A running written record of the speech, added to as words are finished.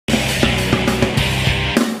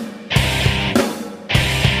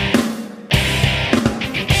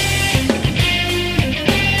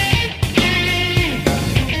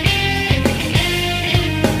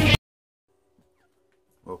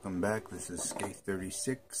back. This is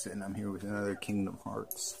Skate36, and I'm here with another Kingdom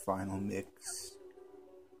Hearts final mix.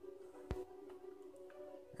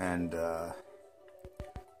 And,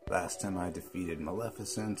 last time I defeated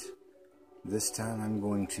Maleficent. This time I'm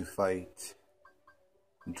going to fight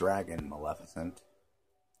Dragon Maleficent.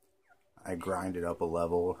 I grinded up a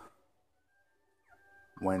level.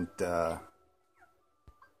 Went and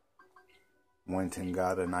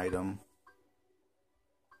got an item.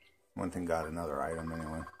 Went and got another item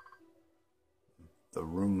anyway. The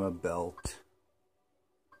Ruma belt.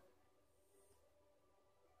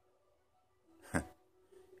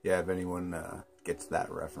 Yeah, if anyone gets that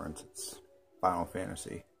reference, it's Final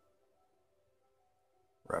Fantasy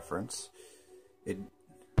reference. It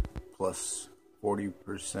plus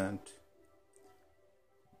 40%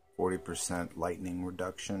 lightning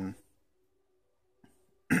reduction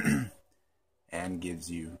and gives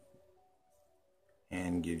you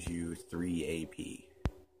 3 AP.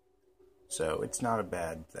 So it's not a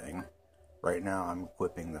bad thing. Right now I'm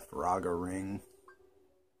equipping the Faraga ring.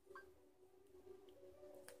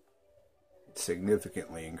 It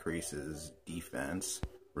significantly increases defense,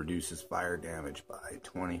 reduces fire damage by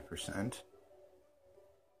 20%.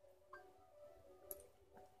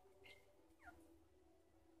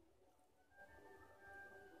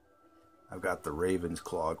 I've got the Raven's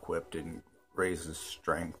Claw equipped and raises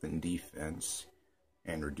strength and defense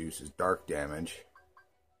and reduces dark damage.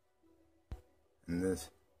 And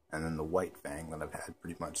then the White Fang that I've had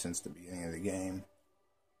pretty much since the beginning of the game.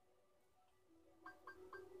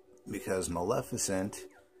 Because Maleficent,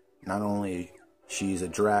 not only she's a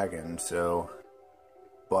dragon,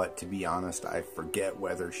 but to be honest, I forget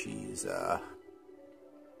whether she's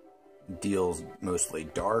deals mostly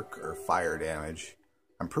dark or fire damage.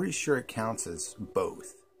 I'm pretty sure it counts as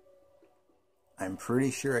both.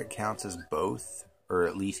 Or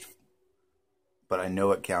at least, but I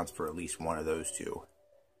know it counts for at least one of those two.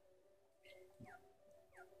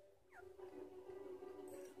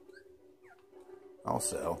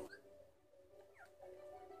 Also,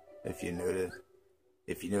 if you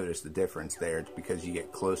notice the difference there, it's because you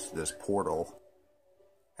get close to this portal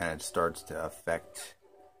and it starts to affect.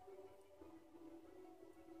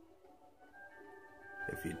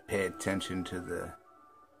 If you pay attention to the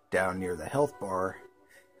down near the health bar,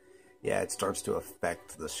 yeah, it starts to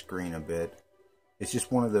affect the screen a bit. It's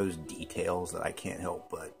just one of those details that I can't help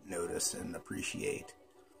but notice and appreciate.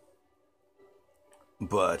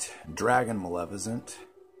 But Dragon Maleficent,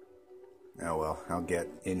 oh well, I'll get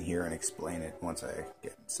in here and explain it once I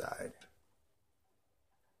get inside.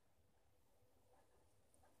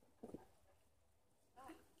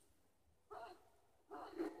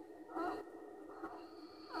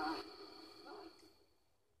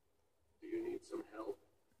 Do you need some help?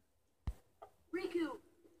 Riku!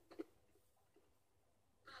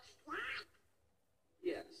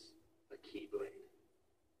 Yes, a Keyblade.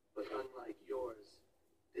 But unlike yours,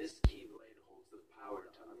 this Keyblade holds the power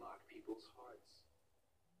to unlock people's hearts.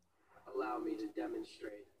 Allow me to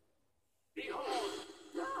demonstrate. Behold!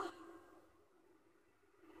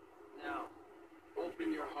 Now,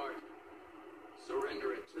 open your heart.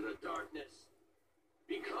 Surrender it to the darkness.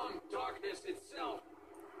 Become darkness itself.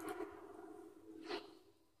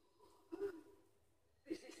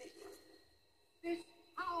 This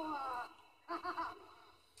power!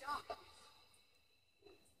 Darkness!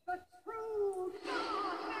 The true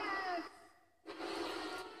darkness!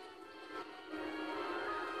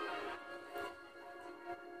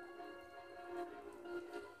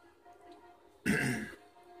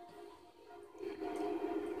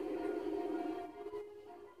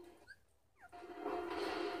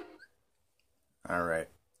 Alright,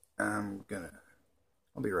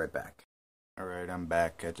 I'll be right back. Alright, I'm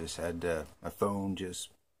back. I just had, my phone just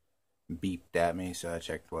beeped at me, so I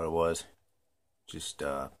checked what it was. Just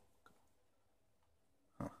a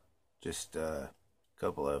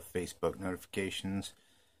couple of Facebook notifications.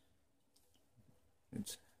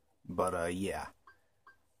 Yeah.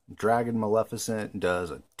 Dragon Maleficent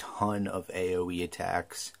does a ton of AoE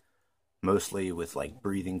attacks, mostly with, like,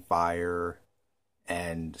 breathing fire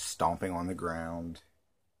and stomping on the ground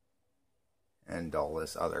and all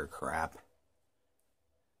this other crap.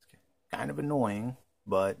 It's kind of annoying,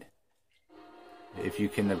 but if you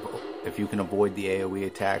can avoid the AoE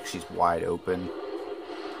attack, she's wide open.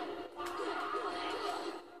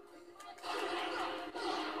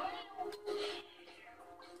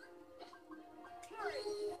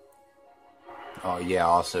 Oh yeah,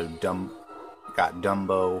 also got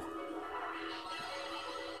Dumbo.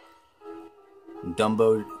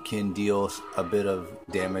 Dumbo can deal a bit of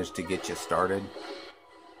damage to get you started.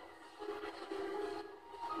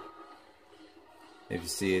 If you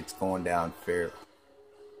see, it's going down fair.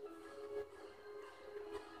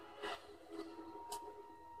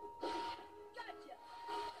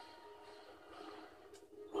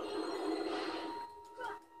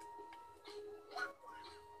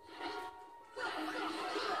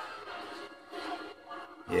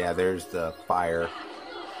 Yeah, there's the fire,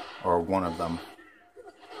 or one of them.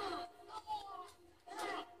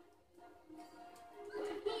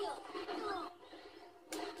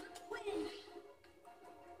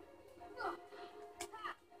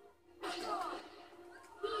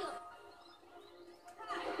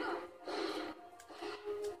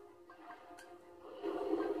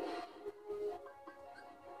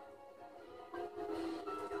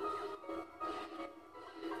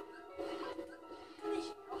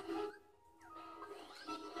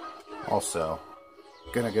 Also,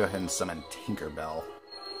 gonna go ahead and summon Tinkerbell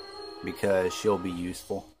because she'll be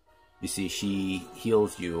useful. You see, she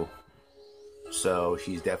heals you, so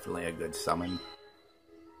she's definitely a good summon.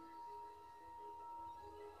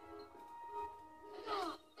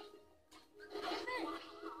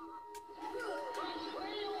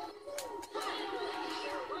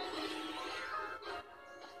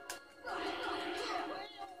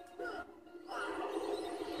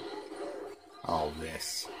 All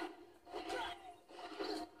this.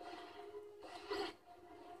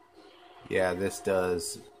 Yeah, this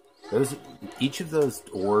does. Each of those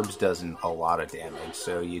orbs does a lot of damage,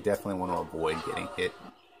 so you definitely want to avoid getting hit.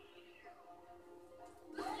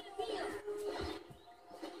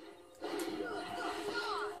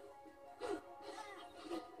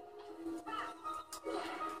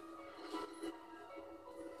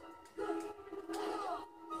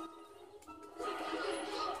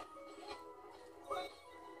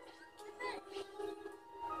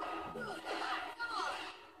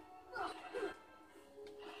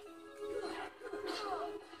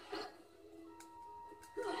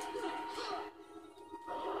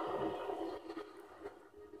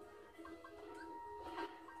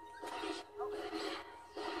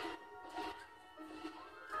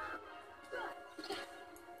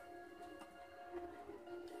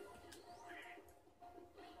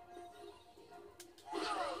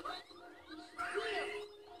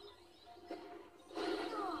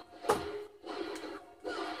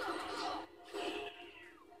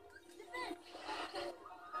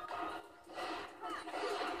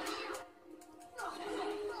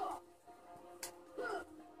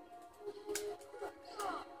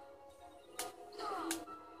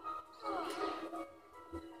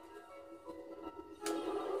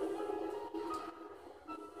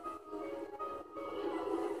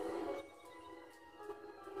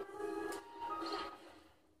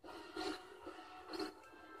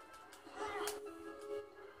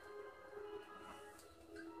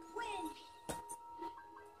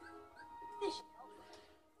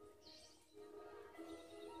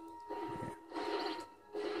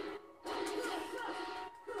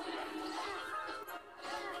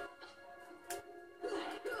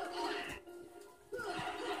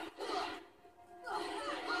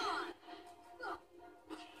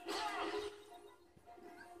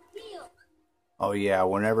 Oh yeah,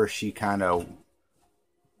 whenever she kind of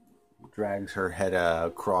drags her head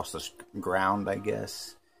across the ground, I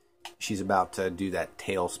guess, she's about to do that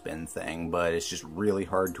tailspin thing, but it's just really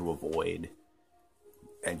hard to avoid.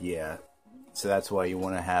 And yeah, so that's why you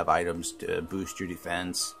want to have items to boost your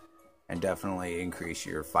defense and definitely increase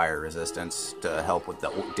your fire resistance to help with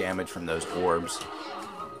the damage from those orbs.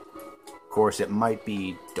 Of course, it might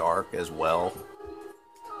be dark as well.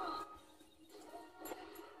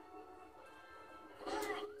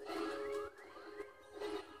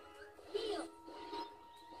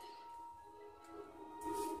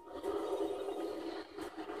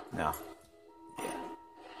 No. Yeah.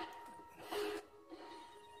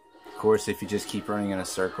 Of course, if you just keep running in a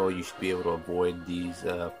circle, you should be able to avoid these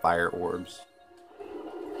fire orbs.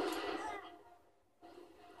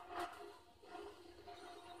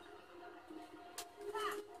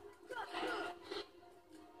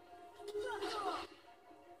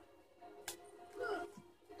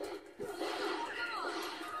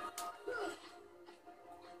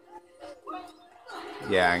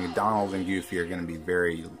 Yeah, and Donald and Goofy are going to be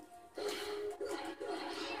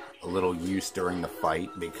a little used during the fight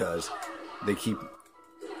because they keep,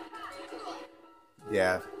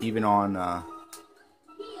 yeah, even on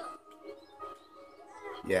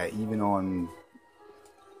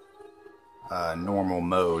normal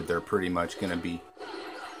mode, you're pretty much going to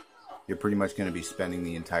be spending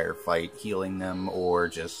the entire fight healing them or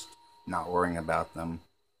just not worrying about them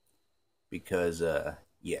because,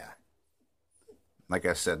 yeah. Like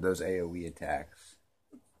I said, those AoE attacks.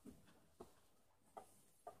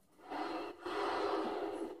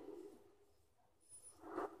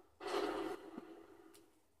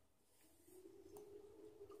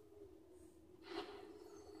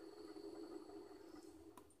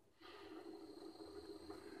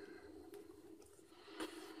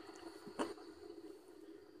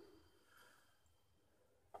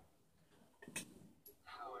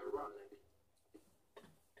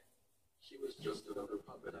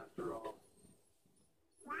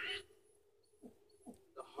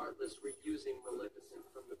 accusing Maleficent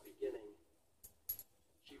from the beginning.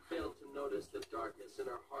 She failed to notice the darkness in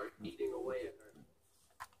her heart eating away at her.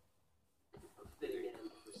 A fitting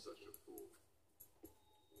end for such a fool.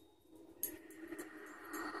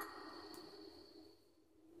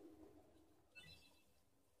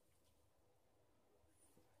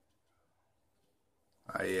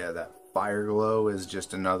 Yeah, that fire glow is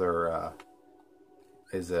just another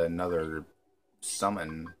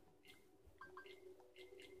summon.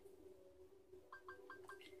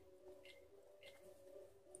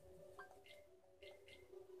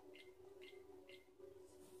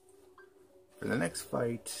 For the next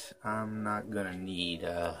fight, I'm not gonna need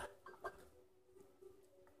a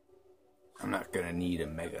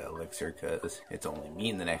mega elixir because it's only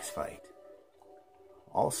me in the next fight.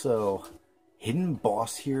 Also, hidden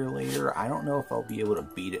boss here later. I don't know if I'll be able to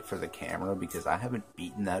beat it for the camera because I haven't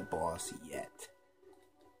beaten that boss yet.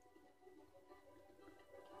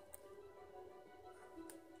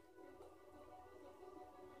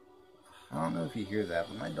 I don't know if you hear that,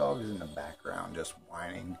 but my dog is in the background just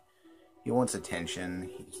whining. He wants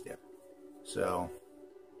attention. He's different. So,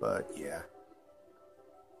 but yeah.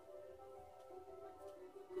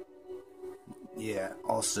 Yeah,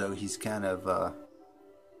 also he's kind of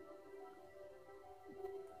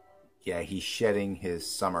he's shedding his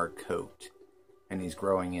summer coat and he's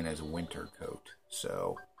growing in his winter coat.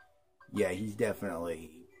 So, yeah, he's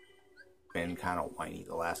definitely been kind of whiny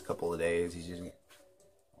the last couple of days. He's just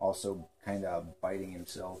also kind of biting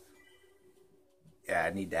himself. Yeah,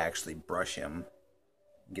 I need to actually brush him,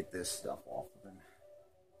 get this stuff off of him.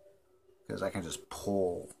 Because I can just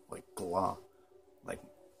pull, like,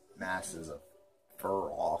 masses of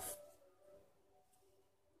fur off.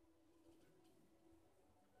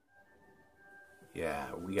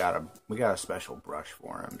 Yeah, we got a special brush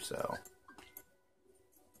for him, so.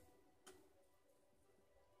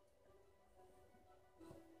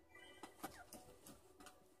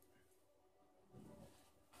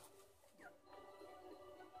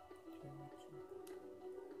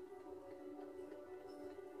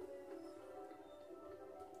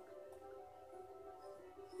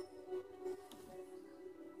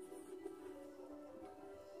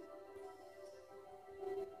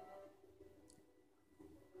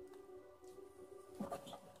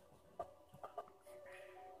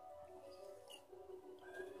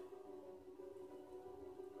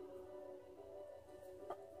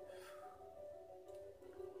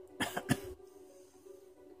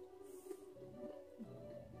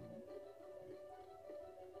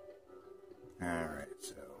 Alright,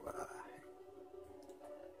 so,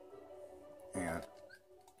 hang on.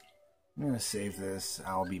 I'm gonna save this.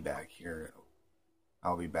 I'll be back here.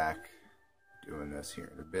 I'll be back doing this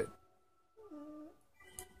here in a bit.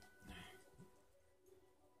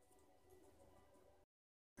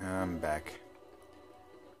 I'm back.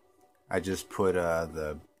 I just put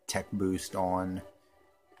the tech boost on.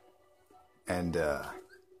 And,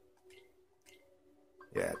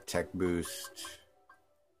 yeah, tech boost.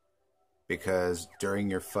 Because during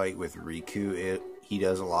your fight with Riku, he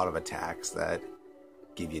does a lot of attacks that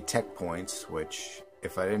give you tech points, which,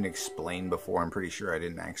 if I didn't explain before, I'm pretty sure I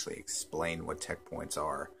didn't actually explain what tech points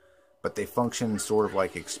are. But they function sort of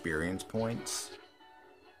like experience points.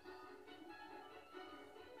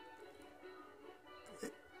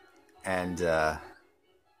 And, yeah,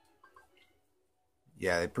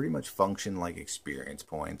 they pretty much function like experience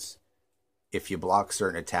points. If you block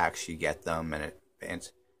certain attacks, you get them, and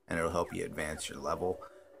it'll help you advance your level.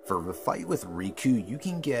 For the fight with Riku, you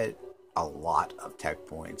can get a lot of tech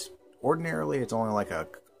points. Ordinarily, it's only like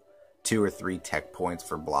 2 or 3 tech points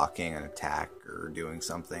for blocking an attack or doing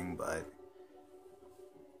something, but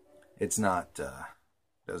it's not,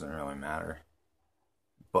 doesn't really matter.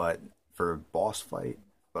 But for a boss fight,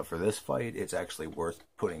 but for this fight, it's actually worth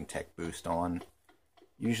putting tech boost on.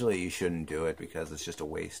 Usually you shouldn't do it because it's just a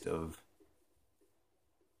waste of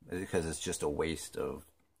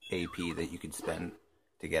AP that you could spend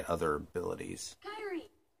to get other abilities. Kairi!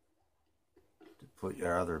 To put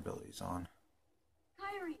your other abilities on.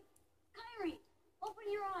 Kairi! Kairi!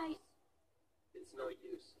 Open your eyes! It's no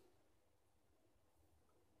use.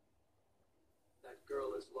 That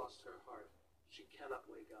girl has lost her heart. She cannot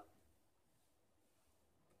wake up.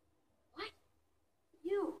 What?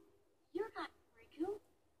 You're not Riku.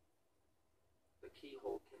 The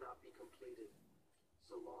keyhole cannot be completed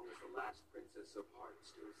so long as the last Princess of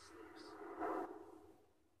Hearts still sleeps.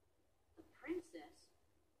 The princess?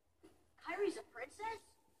 Kairi's a princess?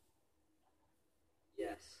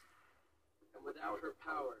 Yes. And without her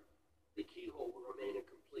power, the keyhole will remain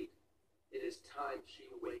incomplete. It is time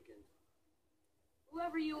she awakened.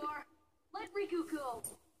 Whoever you are, let Riku go.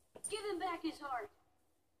 give him back his heart.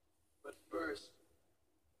 But first,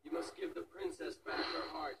 you must give the princess back her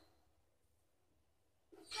heart.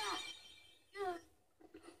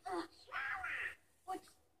 What's...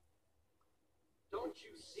 Don't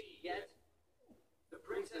you see yet? The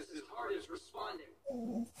princess's heart is responding.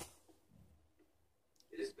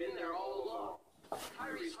 It has been there all along.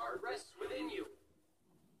 Kyrie's heart rests within you.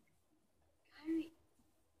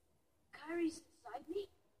 Kyrie's inside me?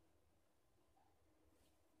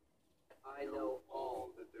 I know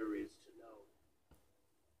all that there is to know.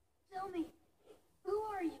 Tell me, who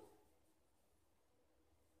are you?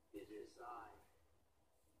 It is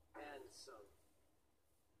I, Ansem,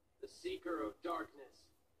 the Seeker of Darkness.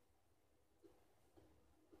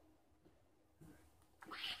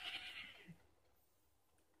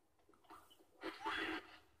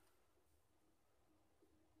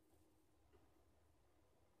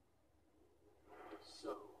 So,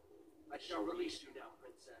 I shall release you now,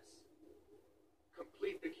 Princess.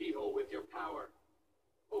 Complete the keyhole with your power.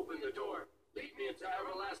 Open the door. Lead me into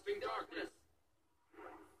everlasting darkness.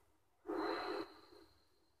 Sora!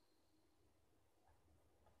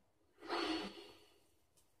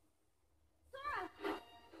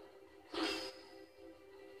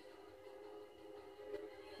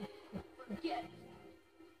 Forget it.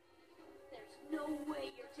 There's no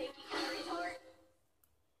way you're taking Kyrie's heart.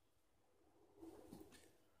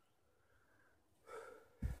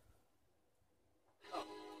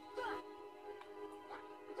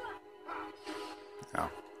 Oh.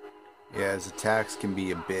 Yeah, his attacks can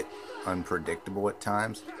be a bit unpredictable at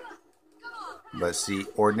times. But see,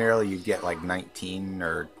 ordinarily you'd get like 19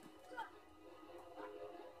 or...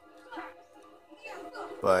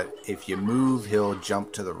 But if you move, he'll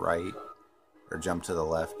jump to the right or jump to the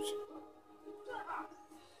left.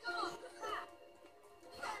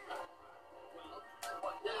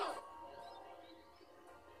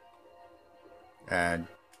 And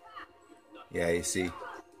yeah, you see,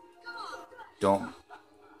 don't.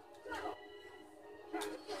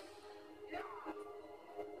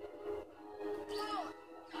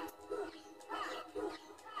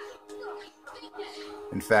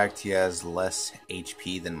 In fact, he has less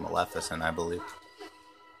HP than Maleficent, I believe.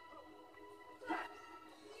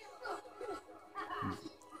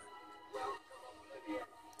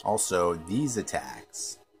 Also, these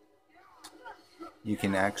attacks, you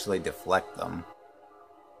can actually deflect them.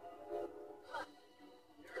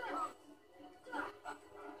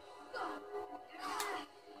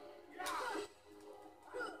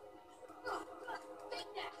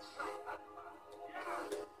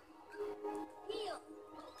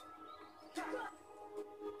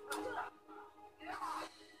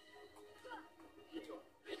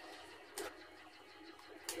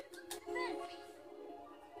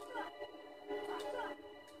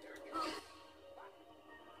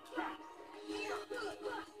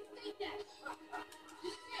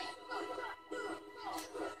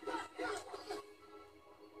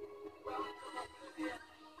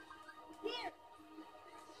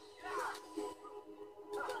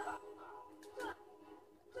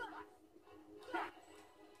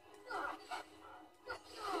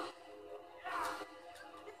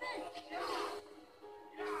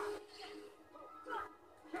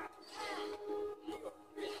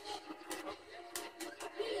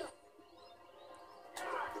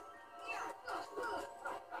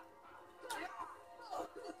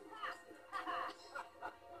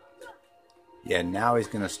 Yeah, now he's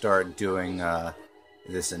gonna start doing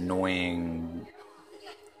this annoying...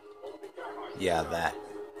 Yeah, that.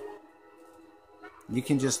 You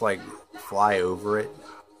can just like fly over it.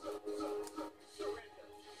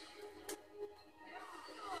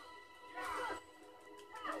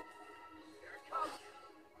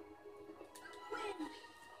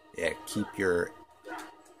 Yeah, keep your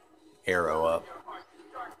arrow up.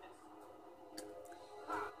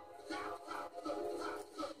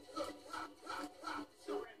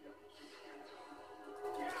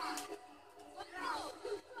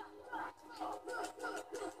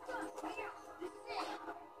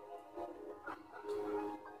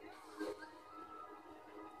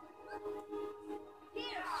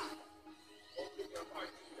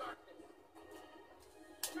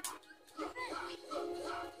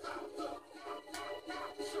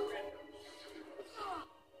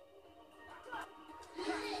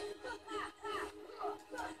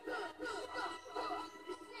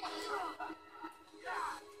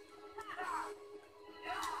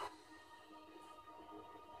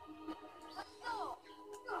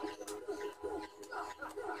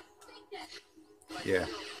 Yeah,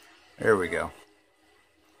 there we go.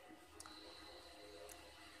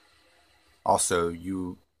 Also,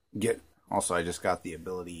 you get Also, I just got the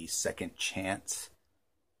ability Second Chance.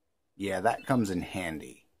 Yeah, that comes in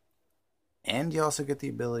handy. And you also get the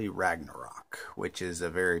ability Ragnarok, which is a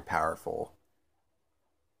very powerful,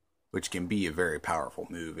 which can be a very powerful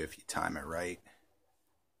move if you time it right.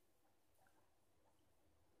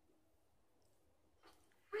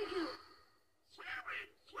 Riku!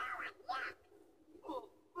 Oh,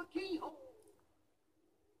 the keyhole!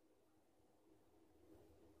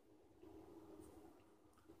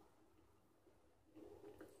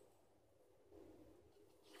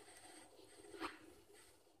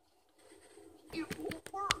 It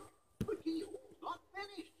won't work. The keyhole's not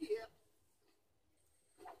finished yet.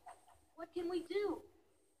 What can we do?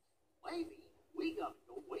 Maybe we gotta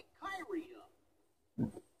go wake Kyrie up. I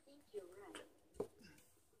think you're right. We can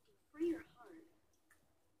free her heart.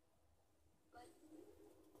 But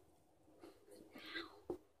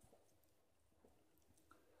how?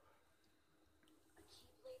 A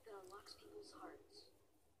keyblade that unlocks people's hearts.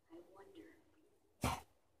 I wonder.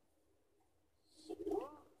 Sora?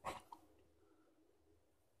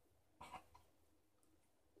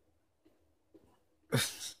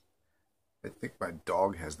 I think my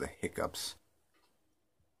dog has the hiccups.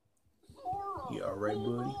 Sora! You alright,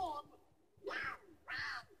 hold buddy? on.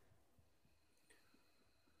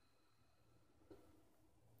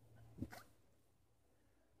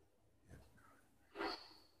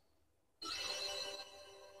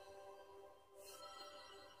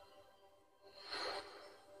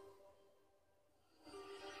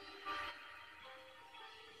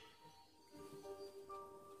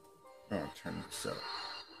 I'll turn this up.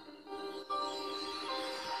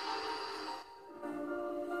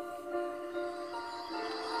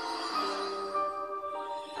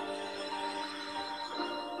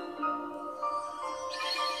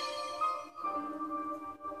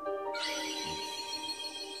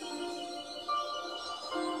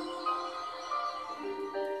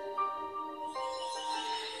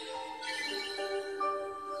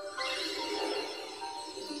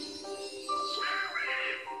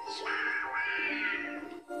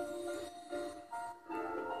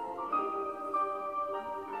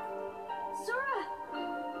 Sora!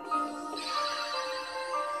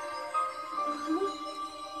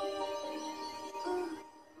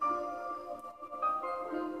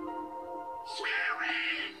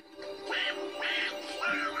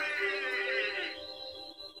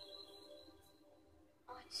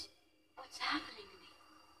 What's happening to me?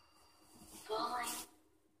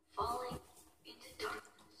 Falling into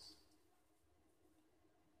darkness.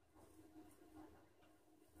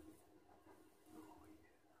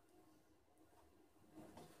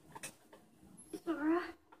 Sora?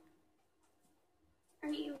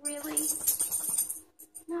 Are you really?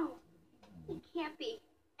 No, it can't be.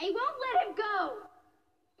 I won't let him go!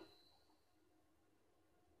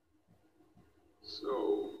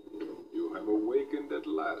 So, you have awakened at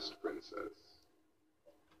last, Princess.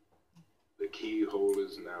 The keyhole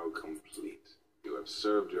is now complete. You have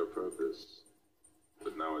served your purpose,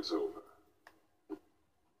 but now it's over.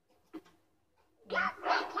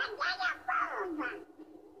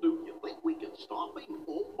 Do you think we can stop him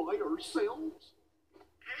all by ourselves?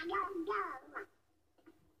 I don't know.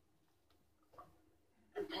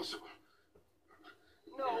 Impossible.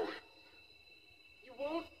 No. You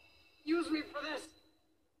won't use me for this.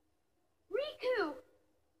 Riku!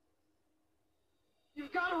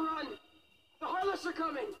 You've got to run. The Heartless are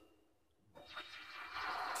coming.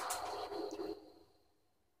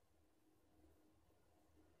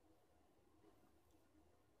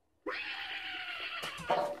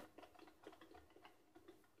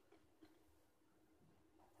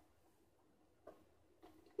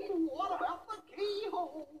 What about the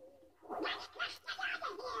keyhole? Let's just get out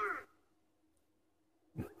of here.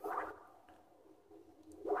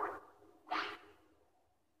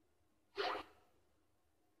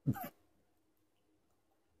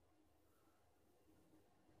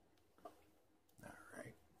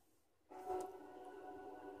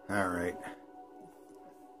 All right.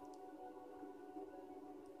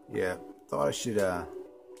 Yeah, thought I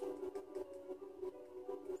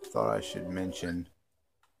should mention.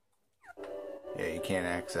 Yeah, you can't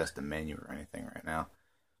access the menu or anything right now.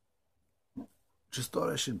 Just thought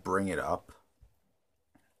I should bring it up.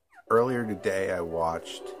 Earlier today, I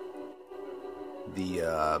watched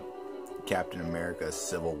the Captain America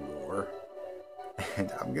Civil War,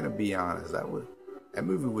 and I'm gonna be honest, that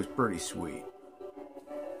movie was pretty sweet.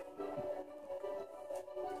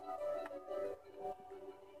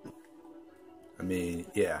 I mean,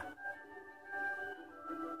 yeah.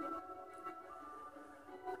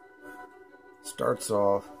 Starts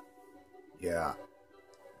off, yeah.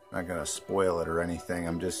 not gonna spoil it or anything.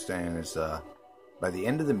 I'm just saying is by the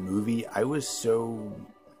end of the movie,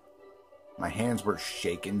 my hands were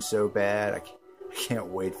shaking so bad. I can't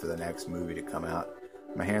wait for the next movie to come out.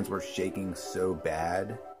 My hands were shaking so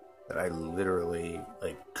bad that I literally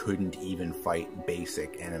couldn't even fight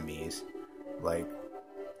basic enemies.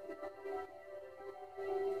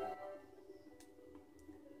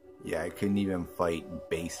 Yeah, I couldn't even fight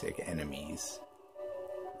basic enemies.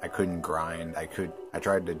 I couldn't grind. I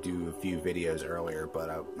tried to do a few videos earlier,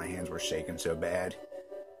 but my hands were shaking so bad.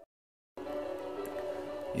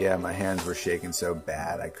 Yeah, my hands were shaking so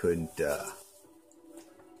bad I couldn't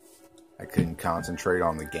concentrate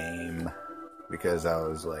on the game because I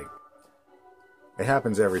was like, it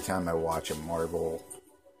happens every time I watch a Marvel,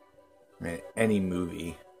 any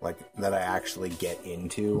movie that I actually get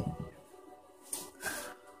into.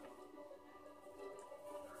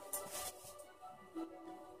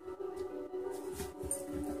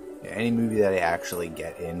 Any movie that I actually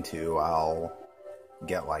get into, I'll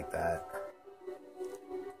get like that.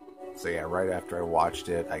 So yeah, right after I watched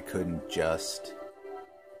it, I couldn't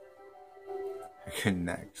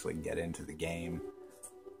actually get into the game.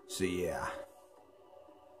 So yeah.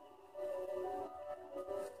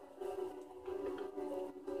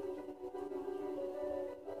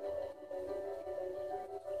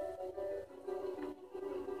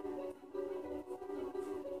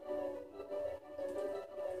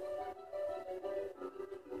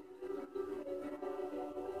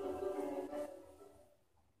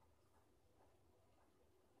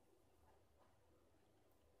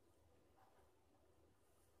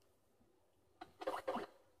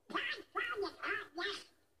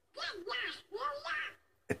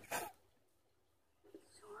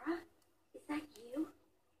 Sora, is that you?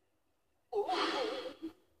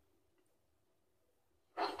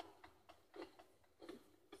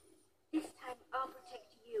 This time I'll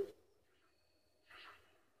protect you.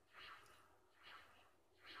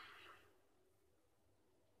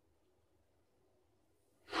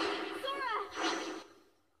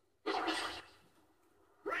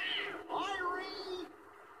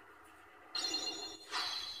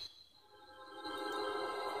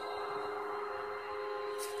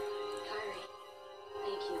 Kyrie,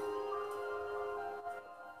 thank you.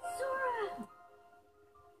 Sora!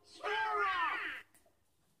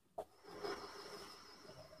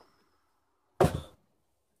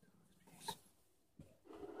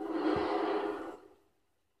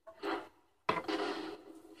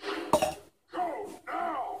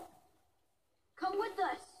 Come with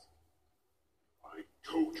us. I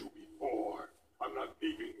told you before, I'm not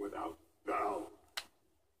leaving without Val.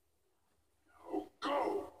 Now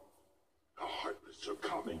go! The Heartless are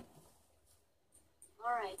coming.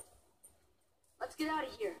 All right. Let's get out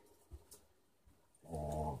of here.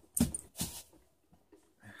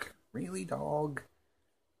 Really, dog?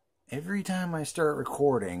 Every time I start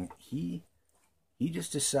recording, he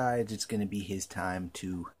just decides it's gonna be his time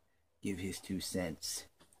to give his 2 cents.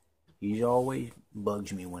 He always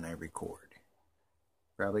bugs me when I record.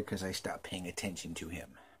 Probably because I stopped paying attention to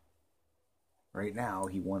him. Right now,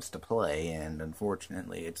 he wants to play, and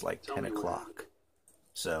unfortunately, it's like 10 o'clock.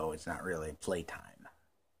 So, it's not really playtime.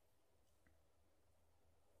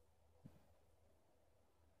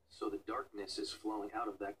 So the darkness is flowing out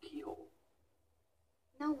of that keyhole.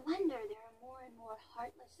 No wonder there are more and more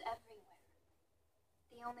Heartless everywhere.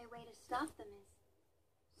 The only way to stop them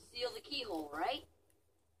is seal the keyhole, right?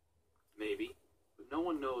 Maybe, but no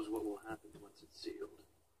one knows what will happen once it's sealed.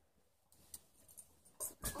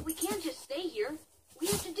 But we can't just stay here. We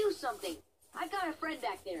have to do something. I've got a friend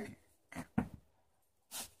back there.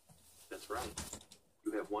 That's right.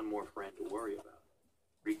 You have one more friend to worry about.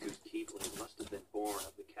 Riku's Keyblade must have been born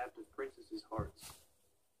of the captive princess's hearts.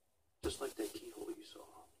 Just like that keyhole you saw.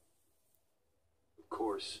 Of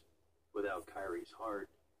course, without Kyrie's heart,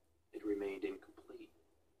 it remained incomplete.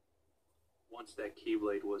 Once that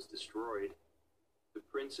Keyblade was destroyed, the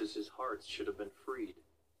princess's hearts should have been freed.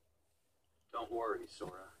 Don't worry,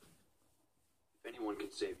 Sora. If anyone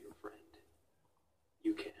can save your friend,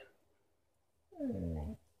 you can.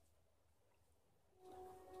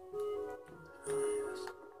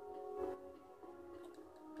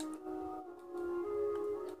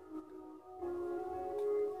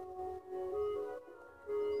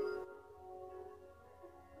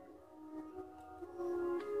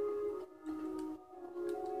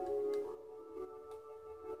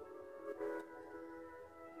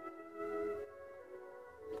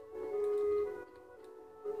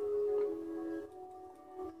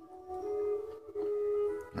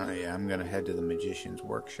 Oh yeah, I'm gonna head to the magician's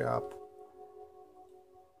workshop.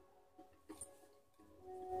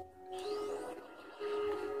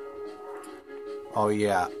 Oh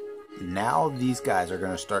yeah, now these guys are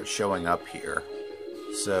going to start showing up here.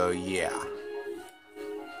 So yeah.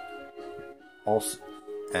 Also,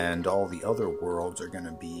 and all the other worlds are going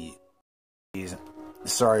to be...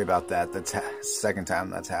 Sorry about that. That's the second time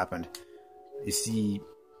that's happened. You see,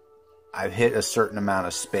 I've hit a certain amount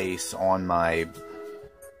of space on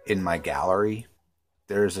in my gallery.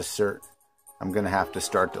 There's a certain... I'm going to have to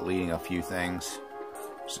start deleting a few things.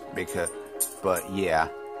 But yeah,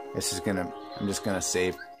 this is going to... I'm just going to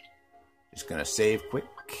save... Just going to save quick.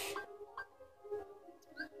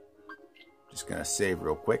 Just going to save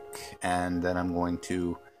real quick. And then I'm going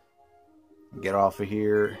to get off of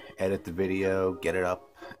here, edit the video, get it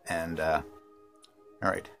up, and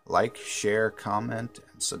alright, like, share, comment,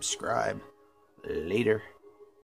 and subscribe. Later.